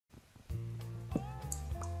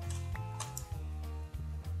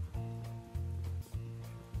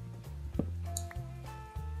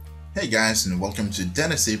Hey guys, and welcome to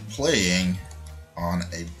Denasy playing on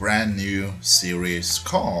a brand new series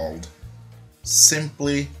called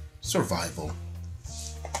Simply Survival.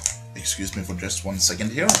 Excuse me for just 1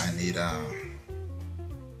 second here. I need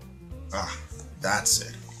that's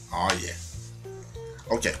it. Oh yeah.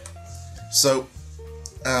 Okay. So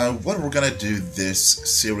what we're gonna do this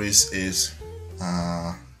series is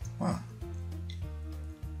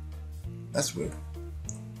that's weird.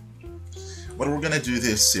 What we're gonna do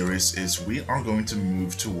this series is we are going to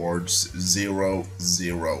move towards 0,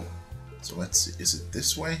 0. So let's see, is it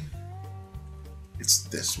this way? It's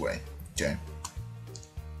this way, okay.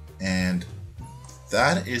 And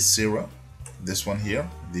that is 0. This one here,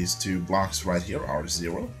 these two blocks right here are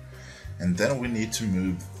 0. And then we need to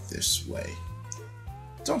move this way.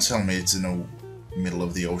 Don't tell me it's in the middle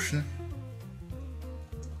of the ocean,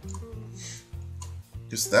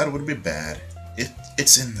 because that would be bad.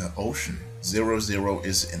 It's in the ocean. 0, 0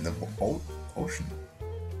 is in the ocean.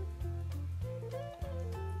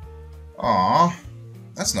 Ah,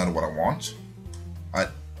 that's not what I want.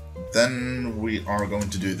 Then we are going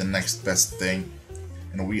to do the next best thing,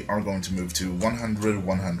 and we are going to move to 100,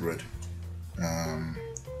 100.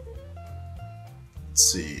 Let's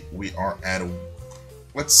see, we are at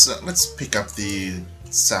let's pick up the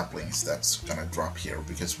saplings that's gonna drop here,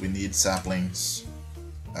 because we need saplings.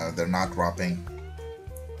 They're not dropping.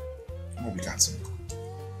 Oh, we got some.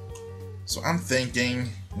 So I'm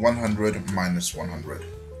thinking 100 minus 100,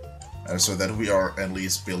 so that we are at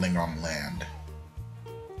least building on land.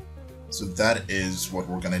 So that is what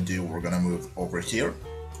we're gonna do. We're gonna move over here,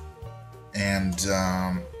 and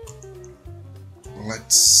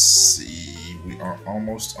let's see, we are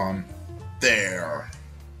almost on there.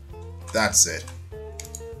 That's it.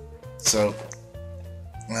 So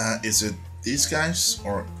is it these guys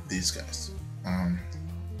or these guys?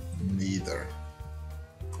 Neither.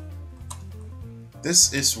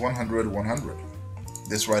 This is 100, 100.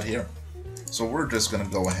 This right here. So we're just gonna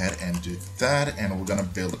go ahead and do that, and we're gonna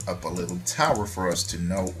build up a little tower for us to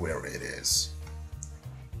know where it is.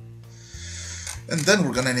 And then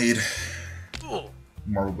we're gonna need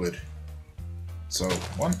more wood. So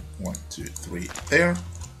 1, 2, 3 there.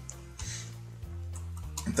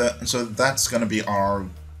 So that's gonna be our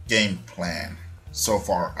game plan so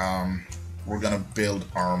far. We're gonna build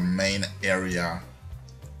our main area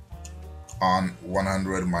on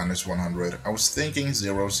 100 minus 100. I was thinking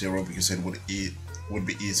 0, 0 because it would be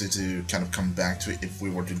easy to kind of come back to it if we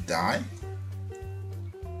were to die.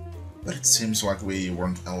 But it seems like we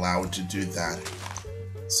weren't allowed to do that.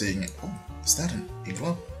 Seeing it. Oh, is that an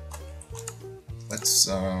igloo? Let's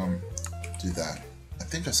do that. I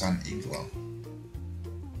think I saw an igloo.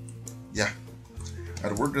 Yeah.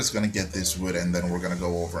 But we're just gonna get this wood, and then we're gonna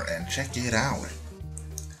go over and check it out.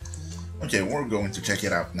 Okay, we're going to check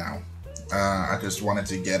it out now. I just wanted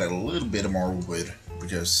to get a little bit more wood,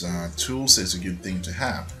 because tools is a good thing to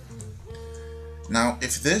have. Now,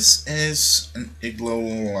 if this is an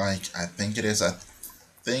igloo like I think it is, I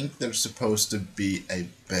think there's supposed to be a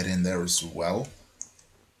bed in there as well.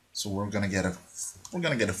 So we're gonna get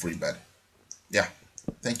a free bed. Yeah,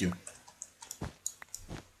 thank you.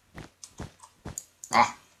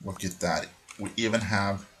 Ah, look at that. We even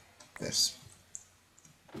have this.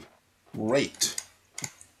 Great.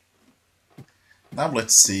 Now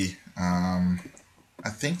let's see. I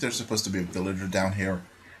think there's supposed to be a villager down here.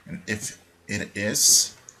 And if it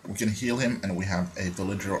is, we can heal him, and we have a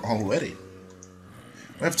villager already.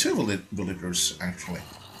 We have 2 villagers, actually.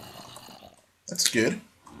 That's good.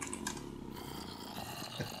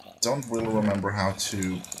 I don't really remember how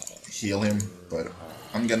to heal him, but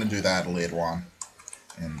I'm gonna do that later on.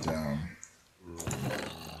 And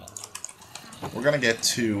we're gonna get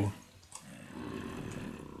 2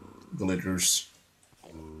 villagers,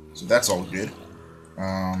 so that's all good.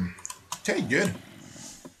 Okay, good.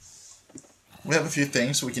 We have a few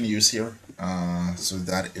things we can use here, so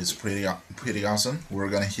that is pretty awesome. We're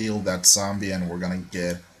gonna heal that zombie, and we're gonna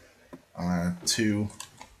get 2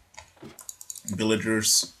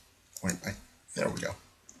 villagers. Wait, there we go.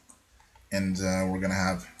 And we're gonna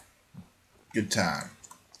have good time.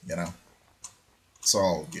 You know, it's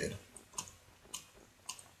all good.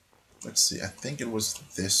 Let's see, I think it was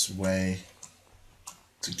this way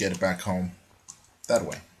to get back home. That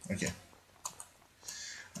way, okay.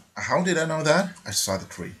 How did I know that? I saw the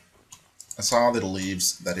tree. I saw the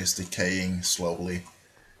leaves that is decaying slowly,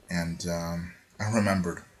 and I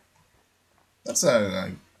remembered. That's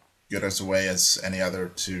a good as a way as any other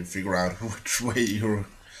to figure out which way you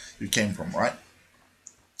came from, right?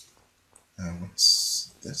 What's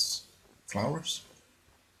this? Flowers?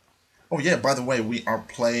 Oh yeah, by the way, we are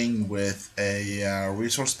playing with a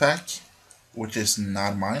resource pack, which is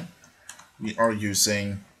not mine. We are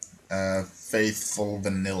using Faithful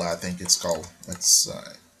Vanilla, I think it's called. It's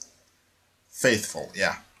Faithful,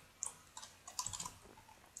 yeah.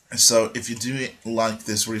 So if you do like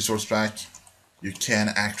this resource pack, you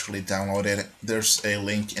can actually download it. There's a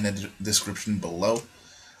link in the description below.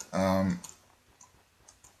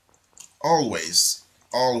 Always,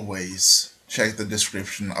 always check the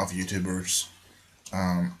description of YouTubers,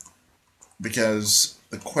 because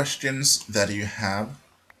the questions that you have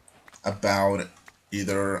about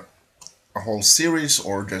either a whole series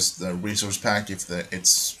or just the resource pack if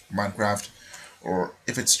it's Minecraft, or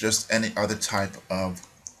if it's just any other type of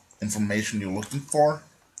information you're looking for,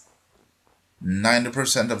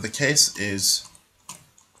 90% of the case is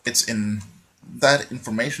it's in that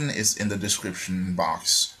information is in the description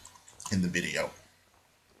box in the video.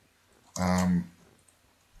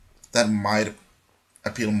 That might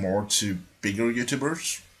appeal more to bigger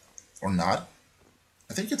YouTubers or not.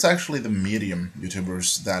 I think it's actually the medium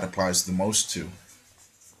YouTubers that applies the most to.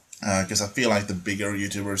 Because I feel like the bigger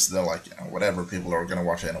YouTubers, they're like, whatever, people are gonna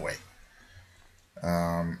watch anyway.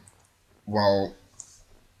 While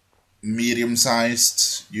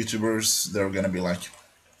medium-sized YouTubers, they're gonna be like,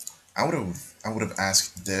 I would have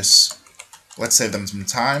asked this. Let's save them some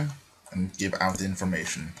time and give out the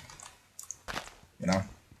information. You know?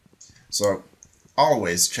 So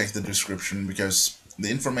always check the description, because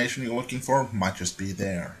the information you're looking for might just be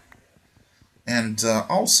there. And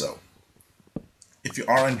also, if you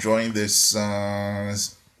are enjoying this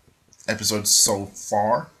episode so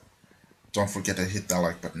far, don't forget to hit that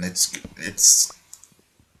like button. It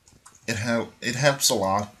helps a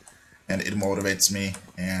lot, and it motivates me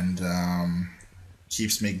and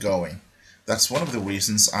keeps me going. That's one of the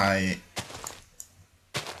reasons I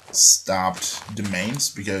stopped domains,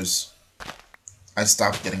 because I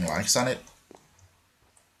stopped getting likes on it.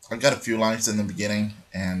 I got a few likes in the beginning,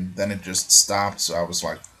 and then it just stopped, so I was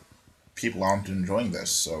like, people aren't enjoying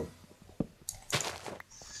this, so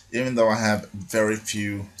even though I have very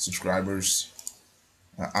few subscribers,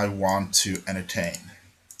 I want to entertain.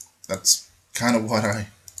 That's kind of what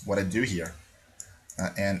I do here.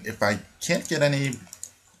 And if I can't get any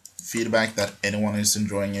feedback that anyone is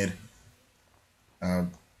enjoying it,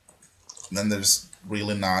 then there's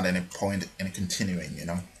really not any point in continuing, you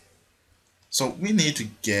know? So we need to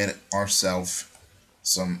get ourselves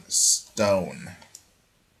some stone.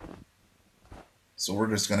 So we're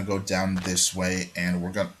just gonna go down this way, and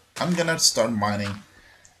I'm gonna start mining,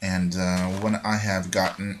 and when I have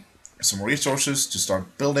gotten some resources to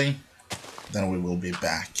start building, then we will be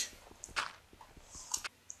back.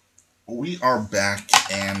 We are back,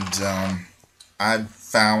 and I've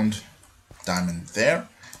found diamond there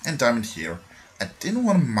and diamond here. I didn't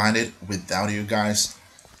want to mine it without you guys,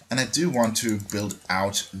 and I do want to build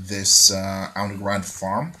out this underground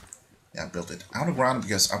farm. Yeah, I built it underground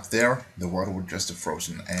because up there the water would just have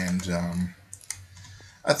frozen, and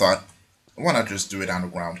I thought, why not just do it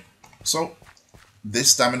underground? So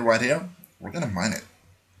this diamond right here, we're gonna mine it.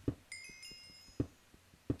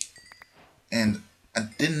 And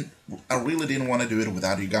I really didn't want to do it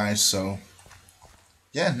without you guys, so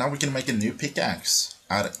yeah, now we can make a new pickaxe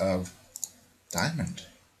out of diamond.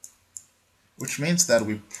 Which means that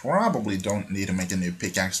we probably don't need to make a new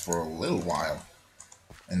pickaxe for a little while.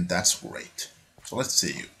 And that's great. So let's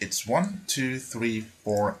see. It's 1, 2, 3,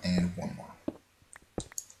 4, and one more.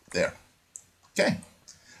 There. Okay.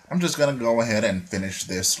 I'm just gonna go ahead and finish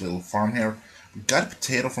this little farm here. We got a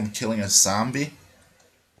potato from killing a zombie.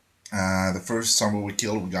 The first zombie we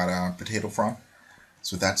killed, we got a potato from.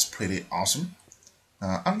 So that's pretty awesome.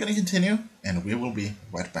 I'm gonna continue, and we will be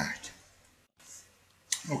right back.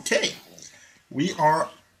 Okay. We are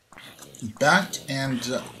back, and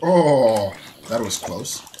oh, that was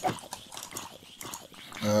close.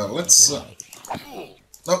 Let's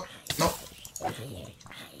no.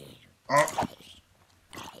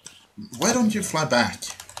 Why don't you fly back?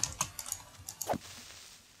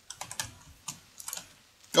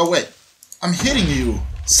 Go away. I'm hitting you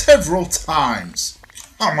several times.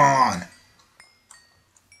 Come on.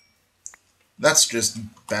 That's just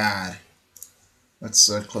bad. Let's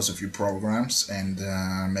close a few programs, and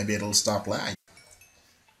maybe it'll stop lag.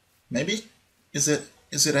 Maybe? Is it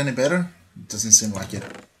any better? It doesn't seem like it.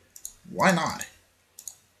 Why not?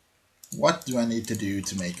 What do I need to do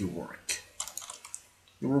to make it work?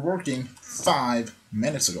 You were working 5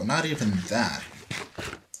 minutes ago, not even that.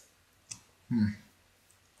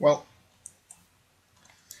 Well,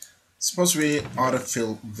 suppose we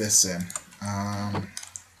autofill this in.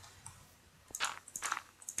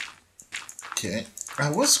 Okay. I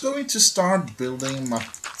was going to start building my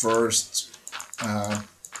first, the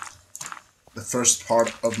first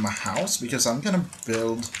part of my house, because I'm gonna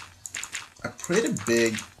build a pretty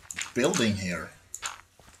big building here,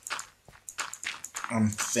 I'm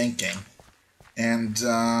thinking. And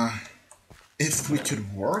if we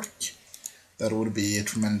could work, that would be a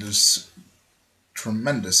tremendous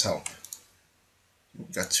help.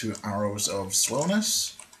 We've got 2 arrows of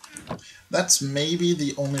slowness. That's maybe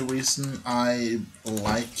the only reason I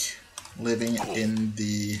like living in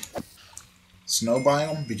the snow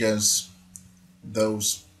biome, because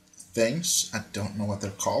those things, I don't know what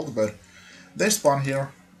they're called, but they spawn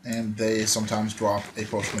here and they sometimes drop a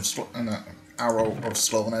potion of an arrow of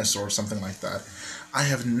slowness or something like that. I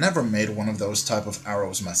have never made one of those type of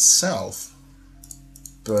arrows myself,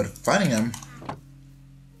 but finding them,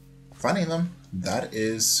 that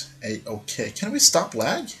is a-okay. Can we stop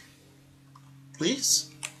lag? Please?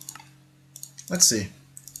 Let's see.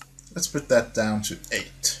 Let's put that down to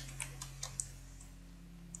 8.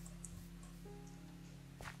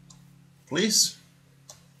 Please?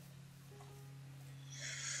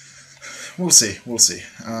 We'll see, we'll see.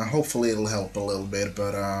 Hopefully it'll help a little bit,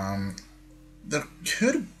 but there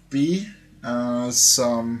could be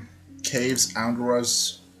some caves under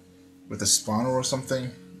us with a spawner or something,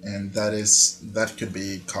 and that could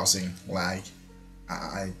be causing lag.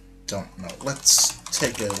 I don't know. Let's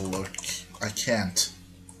take a look. I can't.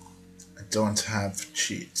 I don't have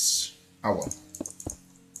cheats. Oh well.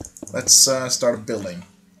 Let's start building.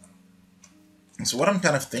 So what I'm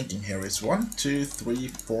kind of thinking here is 1, 2, 3,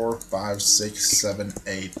 4, 5, 6, 7,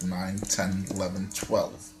 8, 9, 10, 11,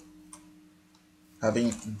 12.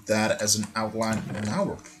 Having that as an outline, now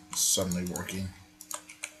we're suddenly working.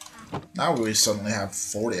 Now we suddenly have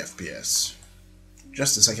 40 FPS.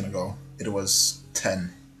 Just a second ago, it was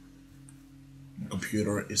 10. The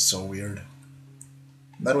computer is so weird.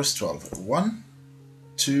 That was 12. 1,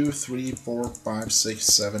 2, 3, 4, 5, 6,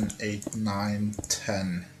 7, 8, 9,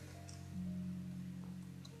 10.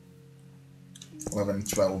 11,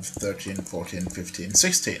 12, 13, 14, 15,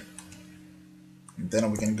 16. And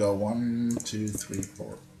then we can go 1, 2, 3,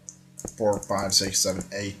 4, 5, 6, 7,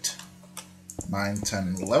 8, 9,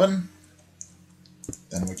 10, 11.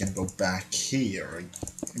 Then we can go back here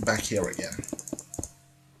again.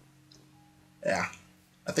 Yeah,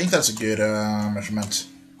 I think that's a good measurement.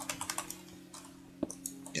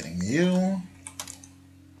 Getting you.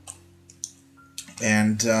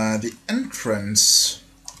 And the entrance,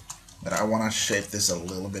 but I want to shape this a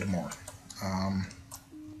little bit more.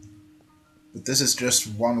 But this is just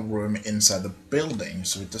one room inside the building,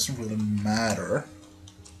 so it doesn't really matter.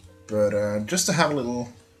 But just to have a little,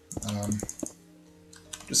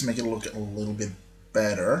 just to make it look a little bit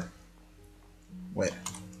better. Wait,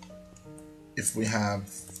 if we have,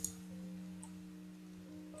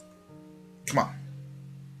 come on.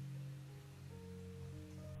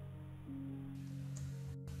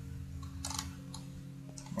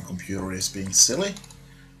 My computer is being silly.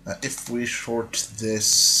 If we short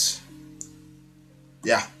this,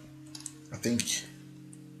 yeah, I think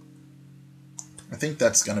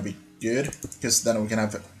that's gonna be good, because then we can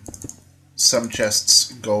have some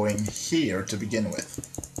chests going here to begin with.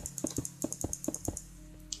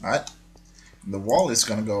 Alright, the wall is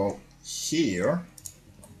gonna go here.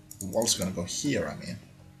 The wall's gonna go here, I mean.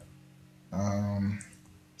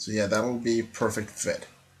 So yeah, that'll be perfect fit.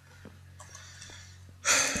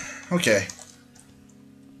 Okay.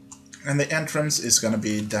 And the entrance is gonna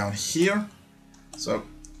be down here. So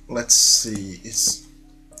let's see, is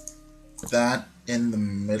that in the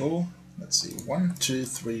middle? Let's see, 1, 2,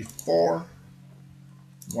 3, 4.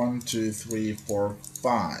 1, 2, 3, 4,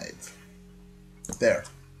 5. There.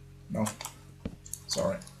 No.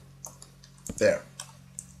 Sorry. There.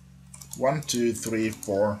 1, 2, 3,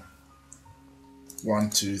 4. 1,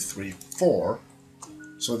 2, 3, 4.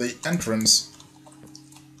 So the entrance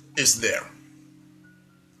is there.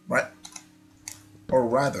 Right? Or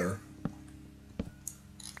rather,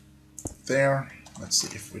 there. Let's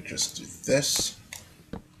see if we just do this.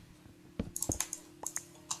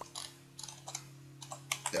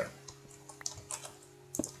 There.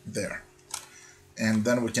 There. And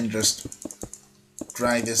then we can just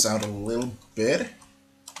drag this out a little bit.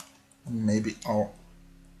 Maybe, oh,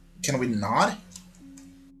 can we not?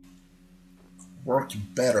 Work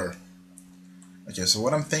better. Okay, so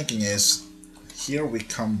what I'm thinking is, here we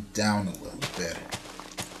come down a little bit,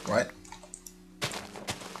 right?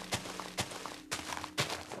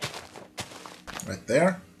 Right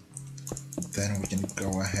there. Then we can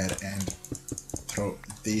go ahead and throw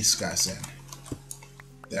these guys in.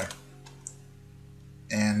 There.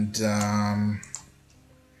 And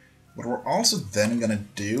What we're also then gonna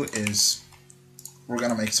do is we're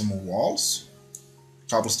gonna make some walls.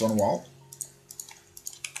 Cobblestone wall.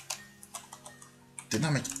 Didn't I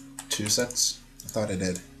make 2 sets? I thought I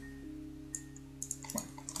did.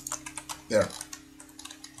 There.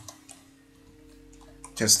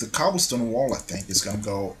 Because the cobblestone wall, I think, is gonna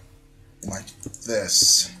go like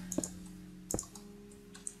this.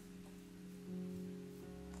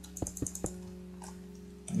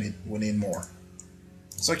 We need more.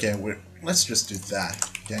 It's okay, let's just do that.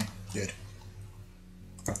 Okay, good.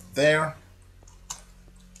 Up there.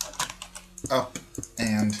 Up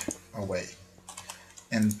and away.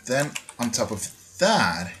 And then on top of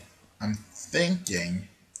that, I'm thinking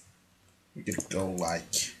we could go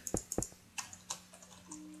like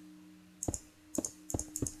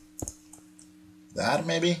that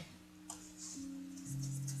maybe?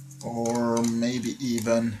 Or maybe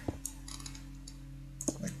even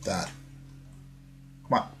like that.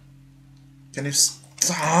 Come on. Can you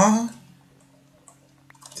stop?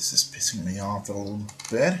 This is pissing me off a little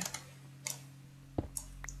bit.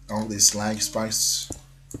 All these lag spikes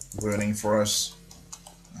ruining for us.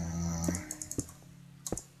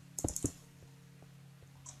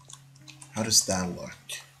 How does that look?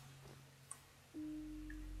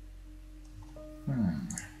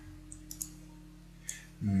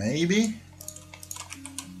 Maybe?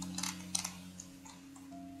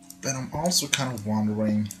 But I'm also kind of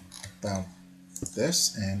wondering about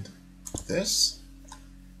this and this.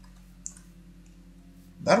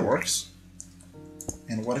 That works.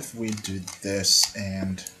 And what if we do this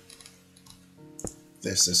and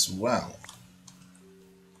this as well?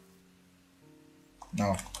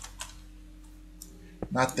 No.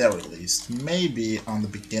 Not there at least. Maybe on the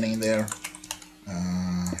beginning there.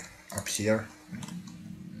 Up here.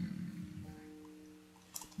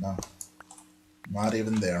 No. Not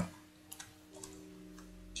even there.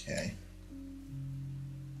 Okay.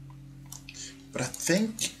 But I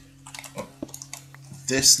think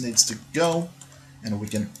this needs to go, and we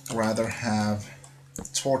can rather have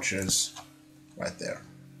torches right there.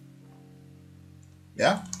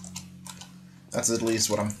 Yeah? That's at least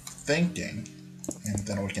what I'm thinking. And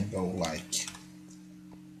then we can go like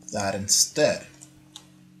that instead.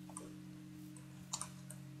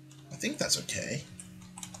 I think that's okay.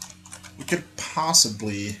 We could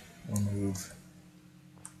possibly remove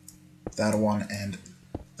that one and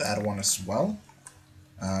that one as well.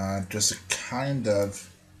 Just a kind of...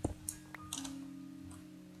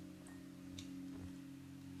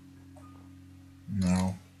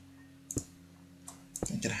 No. I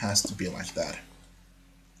think it has to be like that.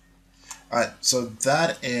 Alright, so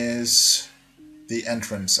that is the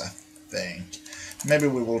entrance, I think. Maybe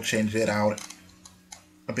we will change it out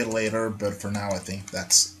a bit later, but for now I think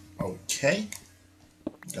that's okay.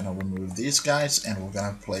 I'm gonna remove these guys, and we're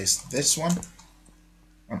gonna place this one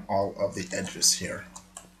on all of the edges here.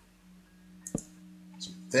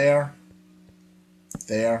 So there,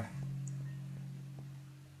 there,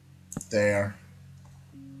 there,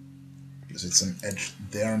 because it's an edge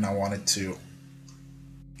there, and I want it to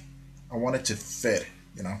fit,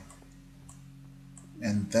 you know.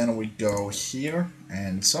 And then we go here,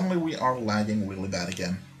 and suddenly we are lagging really bad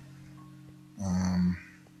again.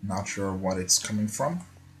 Not sure what it's coming from,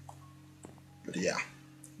 but yeah,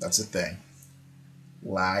 that's the thing.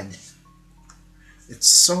 Lag. It's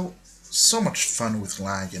so much fun with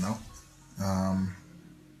lag, you know.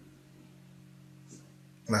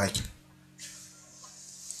 Like,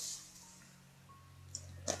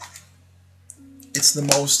 it's the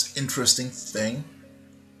most interesting thing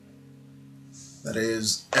that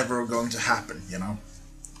is ever going to happen, you know.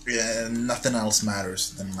 Yeah, nothing else matters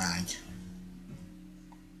than lag.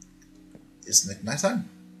 Isn't it nighttime?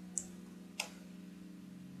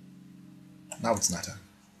 Now it's nighttime.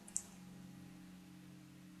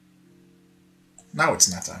 Now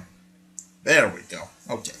it's nighttime. There we go.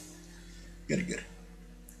 Okay. Good, good.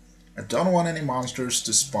 I don't want any monsters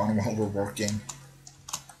to spawn while we're working.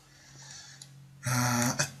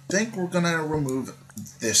 I think we're gonna remove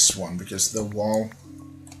this one because the wall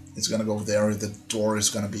is gonna go there, the door is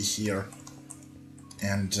gonna be here,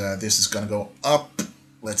 and this is gonna go up.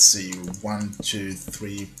 Let's see, 1, 2,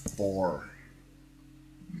 3, 4,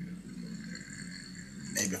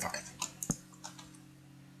 maybe 5.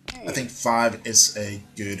 I think 5 is a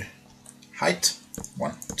good height.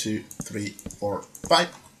 1, 2, 3, 4, 5.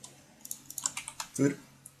 Good.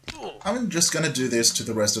 I'm just gonna do this to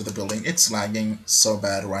the rest of the building. It's lagging so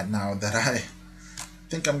bad right now that I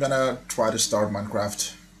think I'm gonna try to start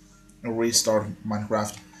Minecraft, restart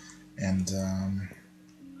Minecraft, and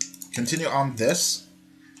continue on this,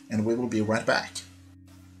 and we will be right back.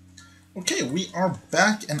 Okay, we are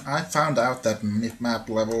back, and I found out that map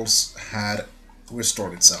levels had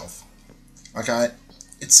restored itself.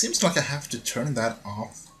 It seems like I have to turn that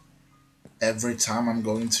off every time I'm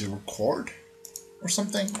going to record or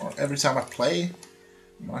something, or every time I play.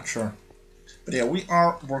 I'm not sure. But yeah, we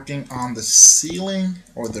are working on the ceiling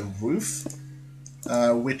or the roof,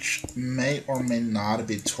 which may or may not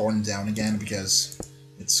be torn down again because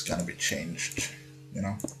it's gonna be changed, you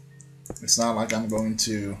know? It's not like I'm going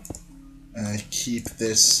to keep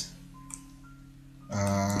this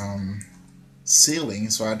ceiling,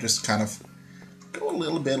 so I just kind of go a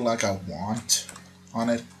little bit like I want on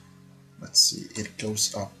it. Let's see, it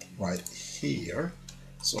goes up right here.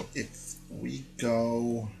 So if we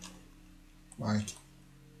go like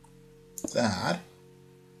that,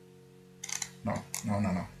 no,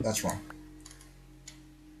 that's wrong.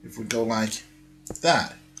 If we go like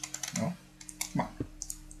that, no, come on,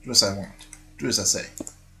 do as I want, do as I say.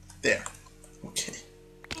 There, okay.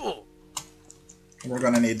 We're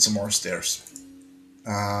gonna need some more stairs.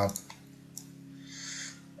 I'm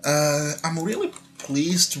really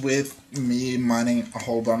pleased with me mining a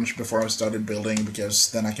whole bunch before I started building,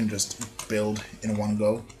 because then I can just build in one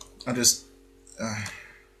go. I just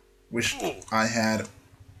wish I had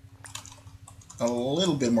a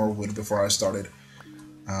little bit more wood before I started,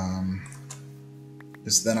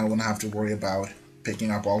 because then I wouldn't have to worry about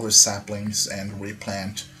picking up all the saplings and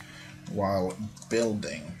replant while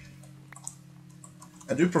building.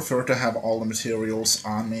 I do prefer to have all the materials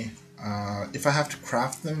on me. If I have to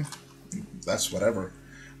craft them, that's whatever,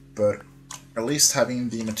 but at least having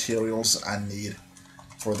the materials I need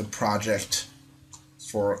for the project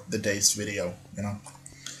for the day's video, you know.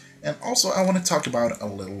 And also I want to talk about a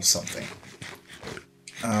little something.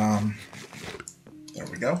 There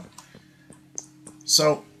we go.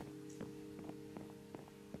 So,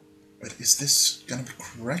 wait, is this gonna be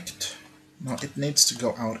correct? No, it needs to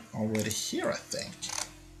go out already here, I think.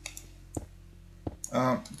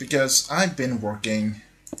 Because I've been working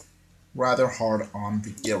rather hard on the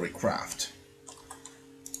Gary craft.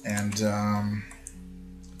 And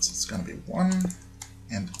it's gonna be 1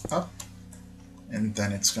 and up, and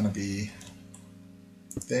then it's gonna be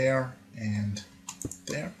there and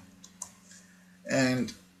there.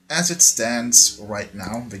 And as it stands right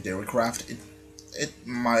now, the Gary craft, it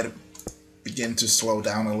might begin to slow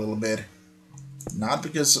down a little bit. Not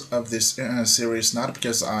because of this series, not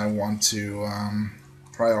because I want to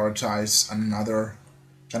prioritize another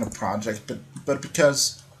kind of project, but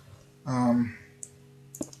because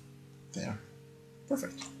there,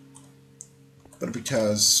 perfect. But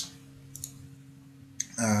because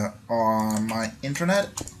my internet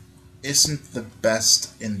isn't the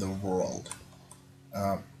best in the world.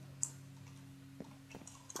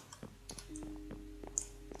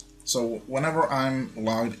 So whenever I'm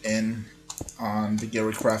logged in on the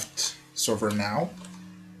GaryCraft server now,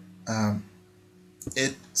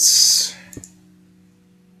 it's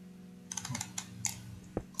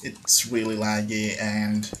really laggy,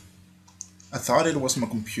 and I thought it was my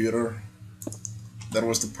computer that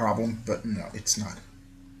was the problem, but no, it's not.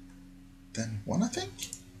 Then 1, I think?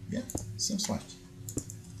 Yeah, seems like.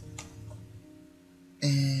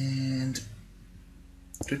 And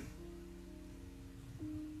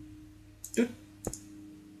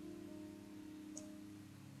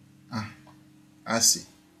I see.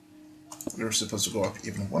 We're supposed to go up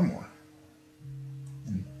even 1 more.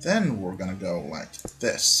 And then we're gonna go like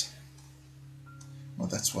this. Well,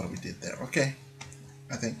 that's what we did there. Okay.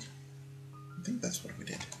 I think that's what we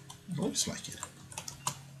did. It looks like it.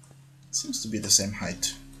 It seems to be the same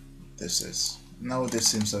height. This is. No, this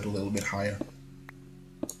seems a little bit higher.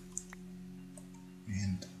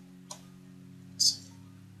 And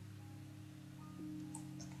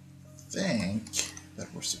I think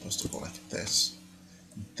that we're supposed to go like this.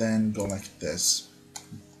 Then go like this.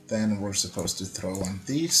 Then we're supposed to throw on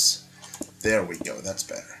these. There we go, that's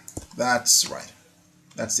better. That's right.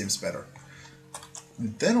 That seems better.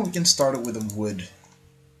 And then we can start it with the wood.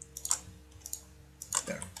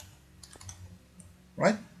 There.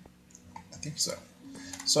 Right? I think so.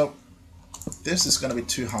 So, this is going to be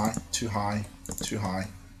too high, too high, too high,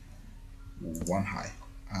 1 high.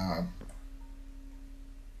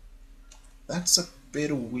 That's a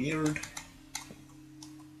bit weird.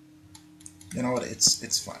 You know what,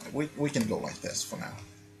 it's fine. We can go like this for now.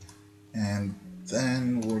 And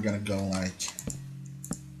then we're gonna go like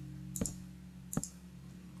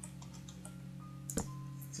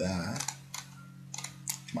that.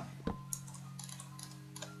 Come on.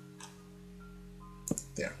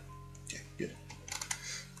 There. Okay, good.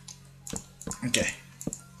 Okay.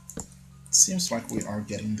 It seems like we are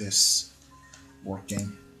getting this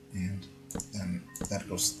working. And then that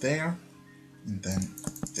goes there. And then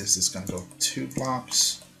this is gonna go 2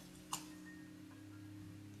 blocks.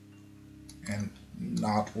 And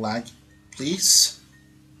not lag, please.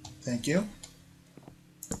 Thank you.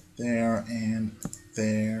 There and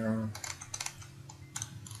there.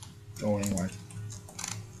 Going like,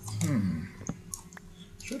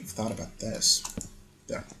 should have thought about this.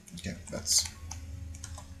 There. Okay, that's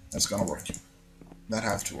gonna work. That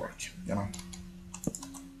have to work, you know.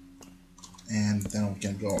 And then we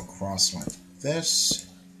can go across like this.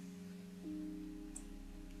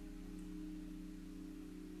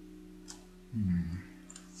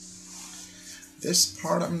 This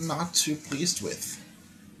part I'm not too pleased with.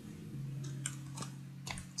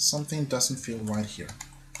 Something doesn't feel right here.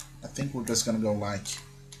 I think we're just gonna go like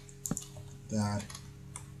that.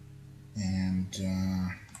 And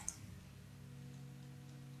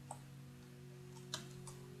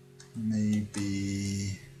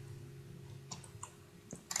maybe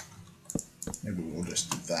we'll just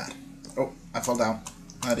do that. Oh, I fell down.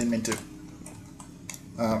 I didn't mean to.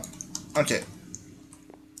 Okay.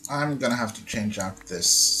 I'm gonna have to change out this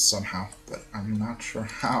somehow, but I'm not sure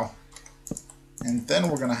how. And then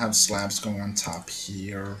we're gonna have slabs going on top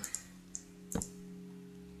here.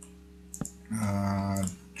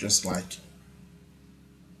 Just like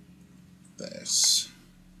this.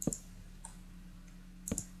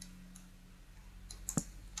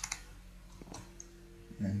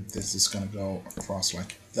 And this is gonna go across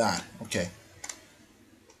like that. Okay.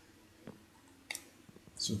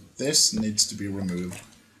 So this needs to be removed.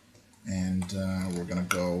 And we're gonna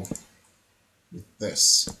go with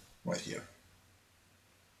this right here.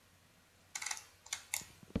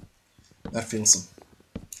 That feels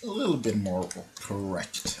a little bit more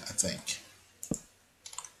correct, I think.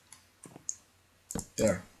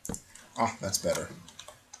 There. Ah, that's better.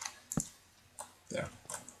 There.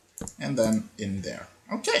 And then in there.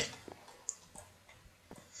 Okay.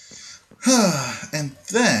 And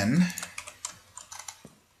then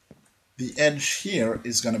the edge here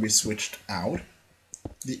is going to be switched out.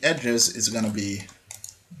 The edges is going to be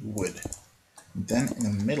wood. Then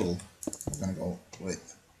in the middle, we're going to go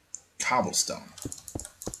with cobblestone.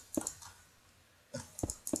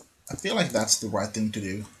 I feel like that's the right thing to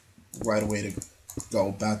do, right way to go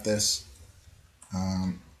about this.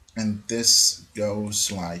 And this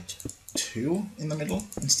goes like 2 in the middle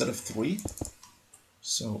instead of 3.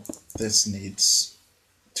 So this needs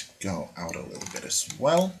to go out a little bit as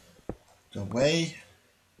well. Go away.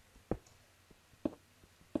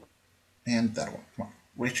 And that one. Come on.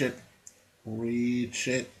 Reach it. Reach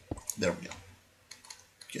it. There we go.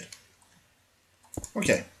 Good.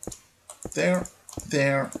 Okay. There,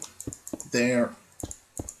 there, there,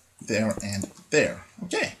 there, and there.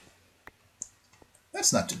 Okay.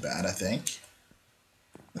 That's not too bad, I think.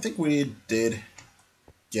 I think we did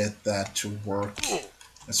get that to work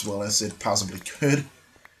as well as it possibly could.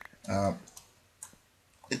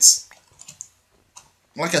 It's,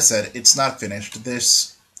 like I said, it's not finished.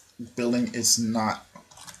 This building is not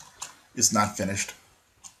finished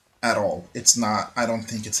at all. It's not, I don't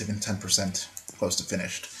think it's even 10% close to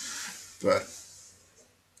finished. But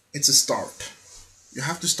it's a start. You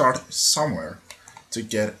have to start somewhere to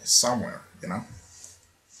get somewhere, you know?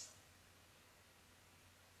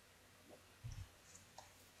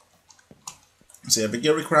 So yeah,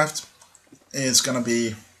 Beginner Craft is gonna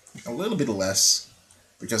be a little bit less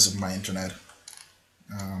because of my internet.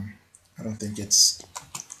 I don't think it's,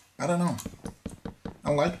 I don't know.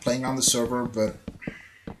 I like playing on the server, but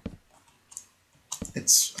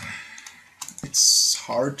it's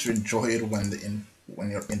hard to enjoy it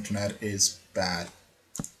when your internet is bad.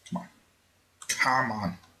 Come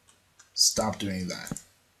on, stop doing that.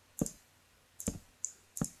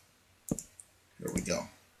 Here we go.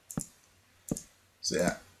 So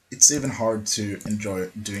yeah, it's even hard to enjoy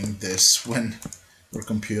doing this when your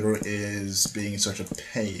computer is being such a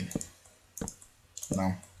pain. You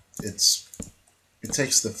know, it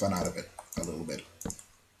takes the fun out of it a little bit.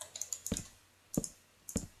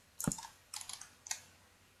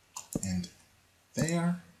 And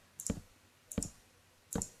there.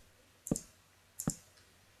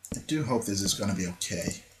 I do hope this is gonna be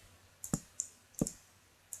okay.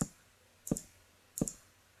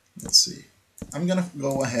 Let's see. I'm gonna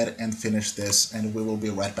go ahead and finish this and we will be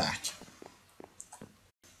right back.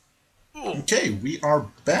 Okay, we are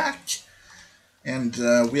back and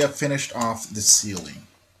we have finished off the ceiling.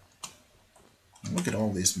 Look at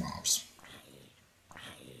all these mobs.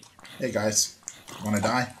 Hey guys, wanna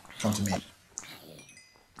die? Come to me.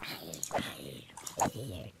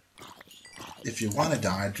 If you wanna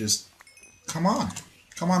die, just come on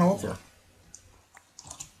over.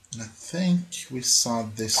 I think we saw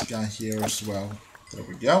this guy here as well. There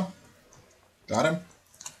we go. Got him.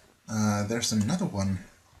 There's another one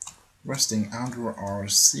resting under our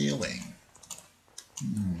ceiling.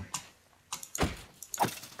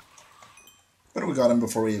 But we got him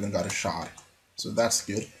before we even got a shot. So that's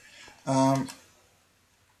good. Yeah,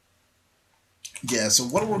 so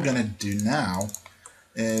what we're gonna do now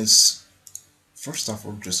is, first off,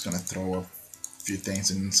 we're just gonna throw a few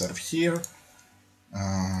things inside of here.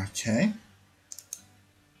 Okay.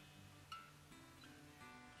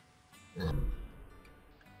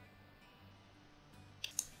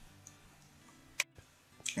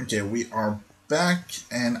 Okay, we are back,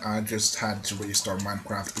 and I just had to restart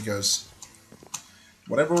Minecraft because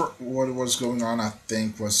what was going on, I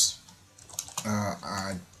think was,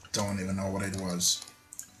 I don't even know what it was.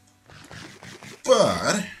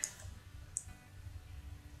 But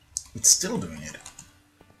it's still doing it.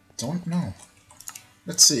 Don't know.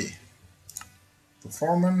 Let's see.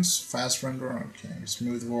 Performance, fast render, okay,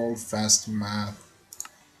 smooth world, fast math.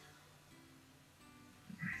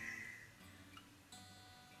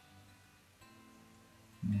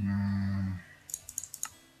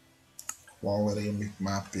 Quality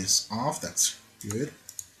map is off, that's good.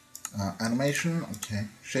 Animation, okay.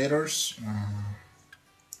 Shaders,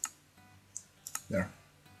 there.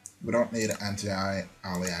 We don't need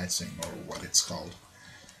anti-aliasing or what it's called.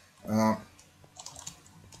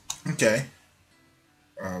 Okay.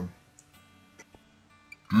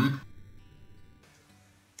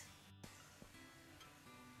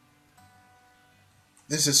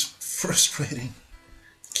 This is frustrating.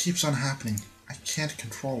 Keeps on happening. I can't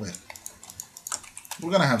control it.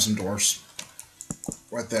 We're gonna have some doors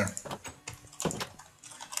right there.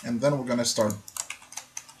 And then we're gonna start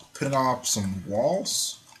putting up some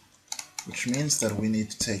walls, which means that we need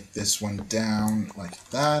to take this one down like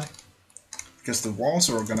that, because the walls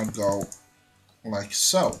are gonna go like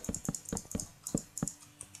so.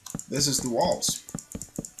 This is the walls.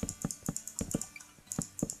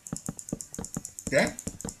 Okay?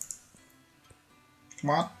 Come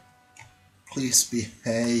on. Please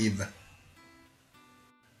behave.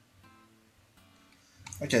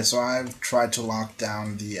 Okay, so I've tried to lock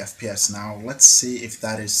down the FPS now. Let's see if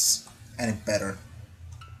that is any better.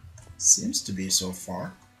 Seems to be so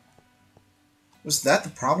far. Was that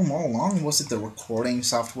the problem all along? Was it the recording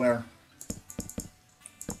software?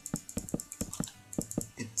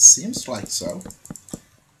 It seems like so.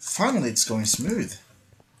 Finally, it's going smooth.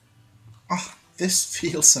 Ah, this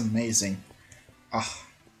feels amazing. Ah,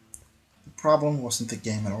 the problem wasn't the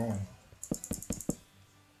game at all.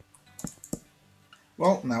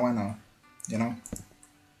 Well, now I know, you know.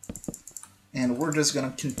 And we're just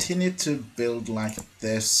gonna continue to build like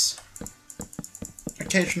this.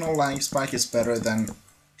 Occasional lag spike is better than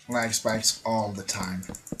lag spikes all the time.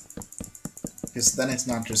 Because then it's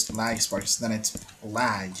not just lag spikes, then it's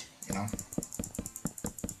lag, you know.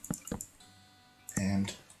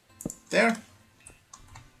 And there.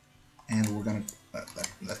 And we're gonna,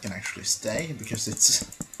 that can actually stay because it's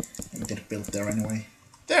gonna get built there anyway.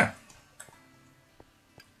 There.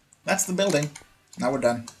 That's the building. Now we're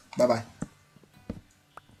done. Bye-bye.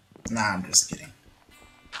 Nah, I'm just kidding.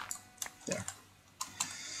 There.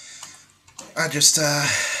 I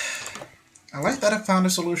like that I found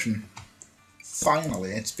a solution.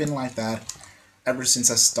 Finally, it's been like that ever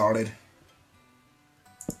since I started.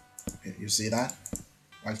 You see that?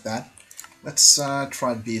 Like that. Let's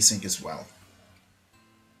try VSync as well.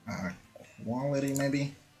 Quality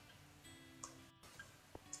maybe?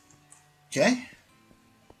 Okay.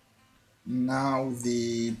 Now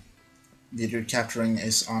the video capturing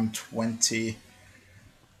is on 20,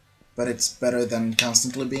 but it's better than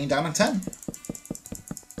constantly being down on 10.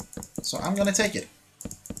 So I'm gonna take it,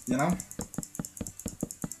 you know?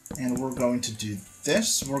 And we're going to do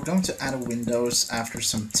this. We're going to add windows after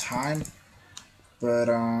some time, but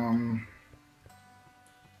you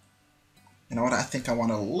know what? I think I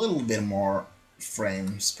want a little bit more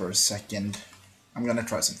frames per second. I'm gonna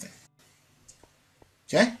try something.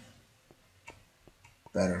 Okay?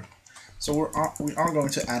 Better. So we are going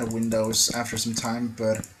to add windows after some time,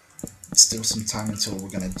 but it's still some time until we're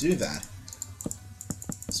gonna do that.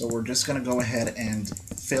 So we're just gonna go ahead and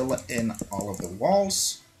fill in all of the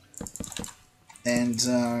walls, and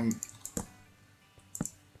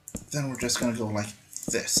then we're just gonna go like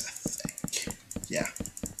this, I think. Yeah.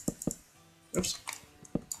 Oops.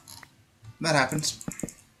 That happens.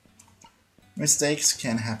 Mistakes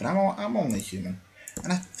can happen. I'm only human.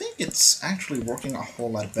 And I think it's actually working a whole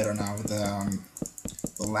lot better now. The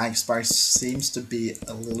lag spike seems to be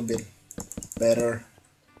a little bit better.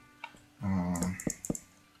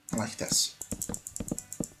 Like this.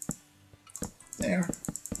 there,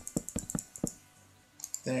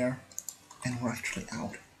 there, and we're actually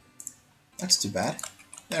out. That's too bad.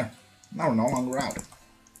 There, now we're no longer out.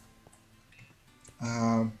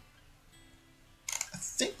 I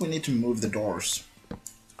think we need to move the doors.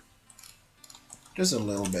 Just a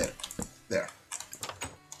little bit. There.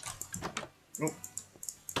 Oh,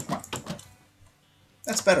 come on.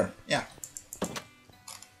 That's better, yeah.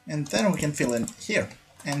 And then we can fill in here.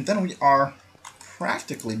 And then we are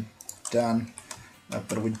practically done,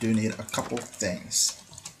 but we do need a couple things.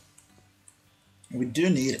 We do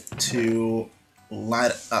need to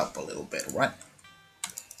light up a little bit, right?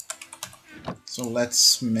 So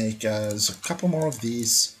let's make us a couple more of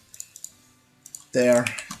these. There,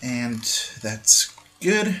 and that's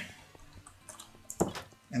good.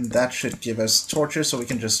 And that should give us torches so we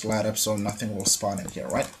can just light up so nothing will spawn in here,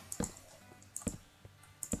 right?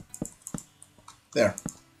 There.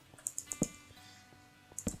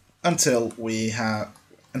 Until we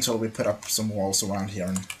put up some walls around here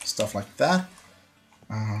and stuff like that.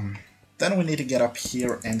 Then we need to get up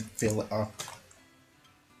here and fill up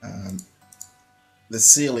the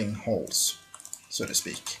ceiling holes, so to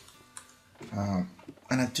speak. And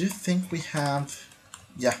I do think we have,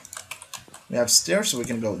 yeah, we have stairs, so we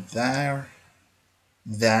can go there,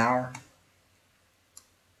 there.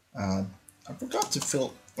 I forgot to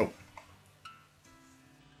fill, oh.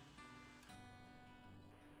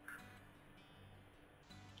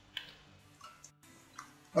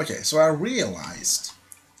 Okay, so I realized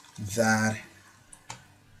that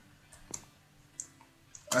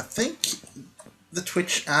I think the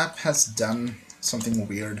Twitch app has done something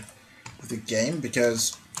weird with the game,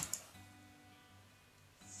 because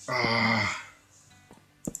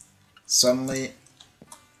suddenly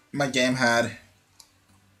my game had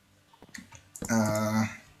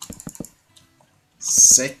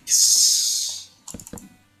 6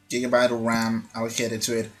 GB of RAM allocated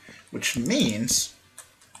to it, which means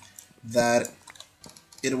that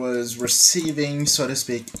it was receiving, so to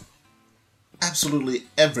speak, absolutely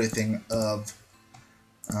everything of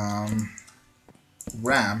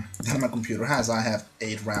RAM that my computer has. I have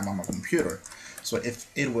 8 RAM on my computer, so if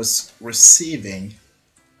it was receiving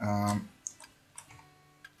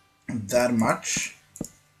that much,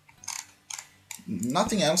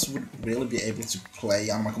 nothing else would really be able to play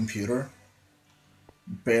on my computer.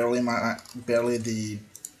 Barely the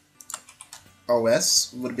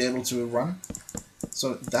OS would be able to run.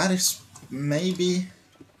 So that is maybe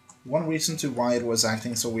one reason to why it was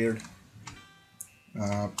acting so weird.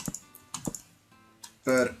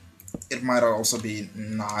 But it might also be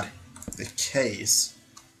not the case.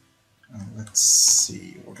 Let's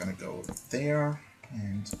see, we're gonna go there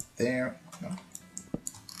and there. No.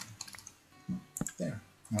 There.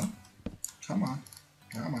 No. Come on.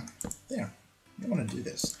 Come on. There. You want to do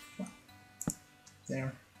this. Come on.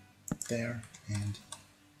 There. There. And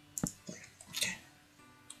there. Okay.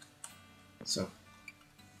 So,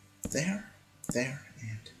 there. There.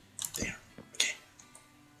 And there. Okay.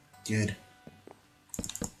 Good.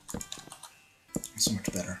 So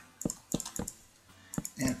much better.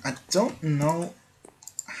 And I don't know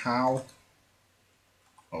how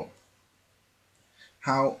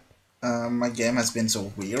my game has been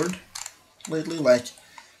so weird lately. Like,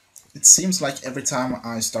 it seems like every time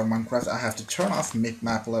I start Minecraft I have to turn off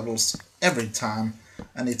map levels every time.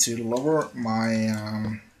 I need to lower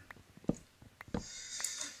my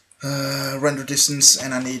render distance,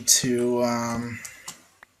 and I need to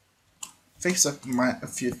fix up a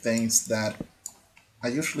few things that I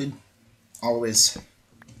usually always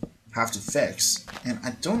have to fix, and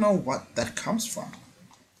I don't know what that comes from.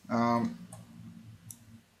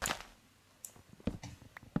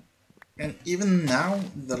 And even now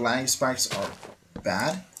the lag spikes are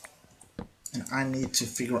bad, and I need to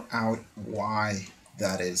figure out why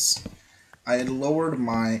that is. I lowered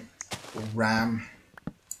my RAM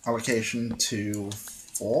allocation to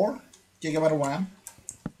 4 GB of RAM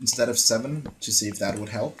instead of 7 to see if that would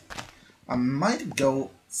help. I might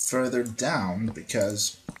go further down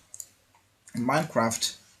because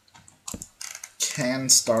Minecraft can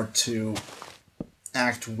start to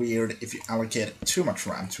act weird if you allocate too much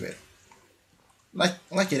RAM to it.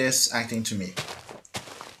 Like it is acting to me.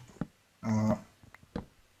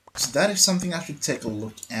 So that is something I should take a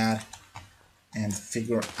look at and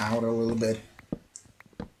figure out a little bit.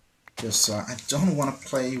 Because I don't want to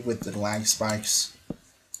play with the lag spikes.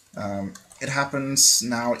 It happens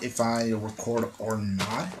now if I record or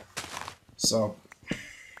not. So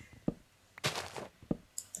I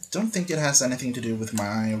don't think it has anything to do with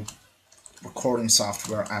my recording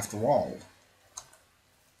software after all.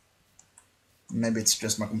 Maybe it's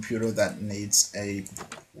just my computer that needs a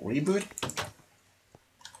reboot.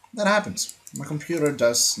 that happens. My computer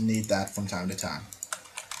does need that from time to time.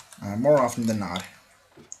 More often than not.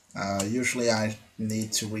 Usually I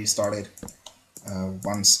need to restart it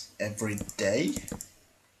once every day,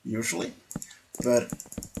 usually. But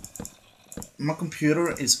my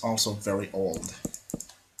computer is also very old.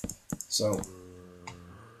 So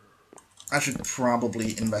I should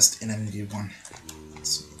probably invest in a new one. Let's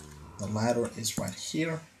see. The ladder is right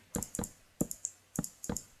here.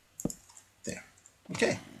 There.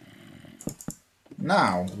 Okay.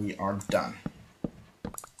 Now we are done.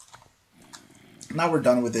 Now we're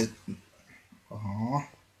done with it. Aww.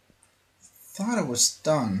 Thought I was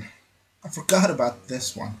done. I forgot about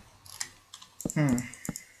this one.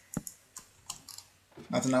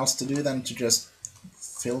 Nothing else to do than to just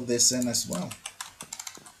fill this in as well.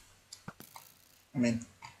 I mean,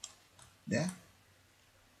 yeah.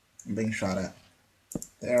 I'm being shot at.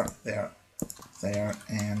 There, there, there,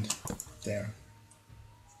 and there.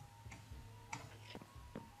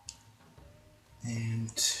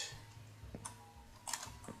 And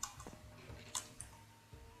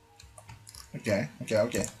okay,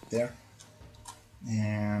 there.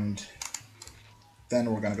 And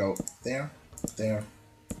then we're gonna go there, there,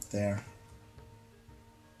 there.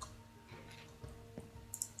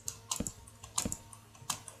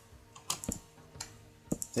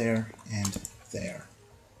 There and there.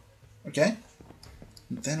 Okay?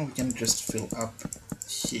 And then we can just fill up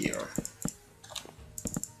here.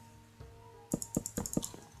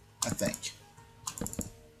 I think.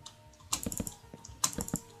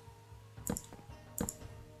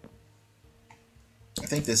 I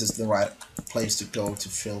think this is the right place to go to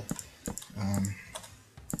fill.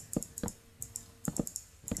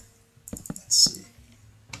 Let's see.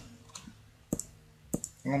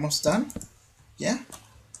 Almost done? Yeah?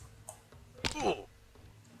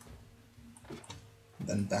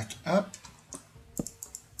 Then back up.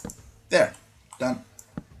 There. Done.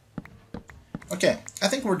 Okay, I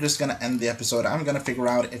think we're just gonna end the episode. I'm gonna figure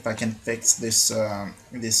out if I can fix this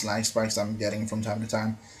these lag spikes I'm getting from time to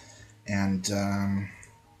time, and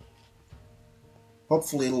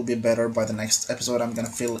hopefully it'll be better by the next episode. I'm gonna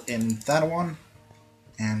fill in that one,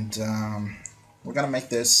 and we're gonna make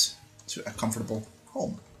this to a comfortable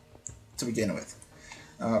home to begin with.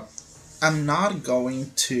 I'm not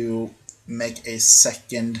going to make a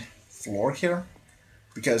second floor here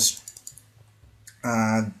because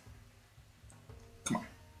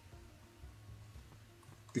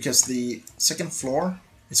because the second floor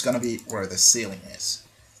is gonna be where the ceiling is.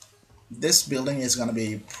 This building is gonna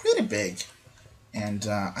be pretty big, and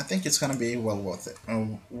I think it's gonna be well worth it.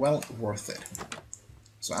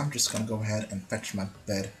 So I'm just gonna go ahead and fetch my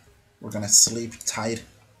bed. We're gonna sleep tight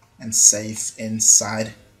and safe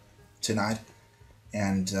inside tonight,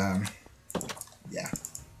 and yeah.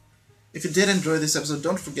 If you did enjoy this episode,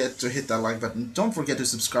 don't forget to hit that like button. Don't forget to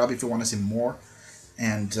subscribe if you want to see more,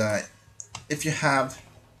 and if you have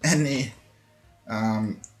any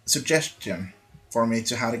suggestion for me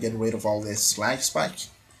to how to get rid of all this lag spike,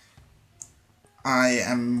 I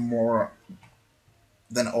am more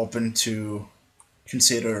than open to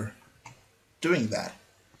consider doing that.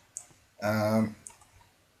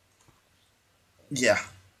 Yeah.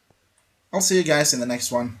 I'll see you guys in the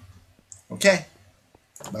next one. Okay?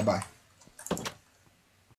 Bye-bye.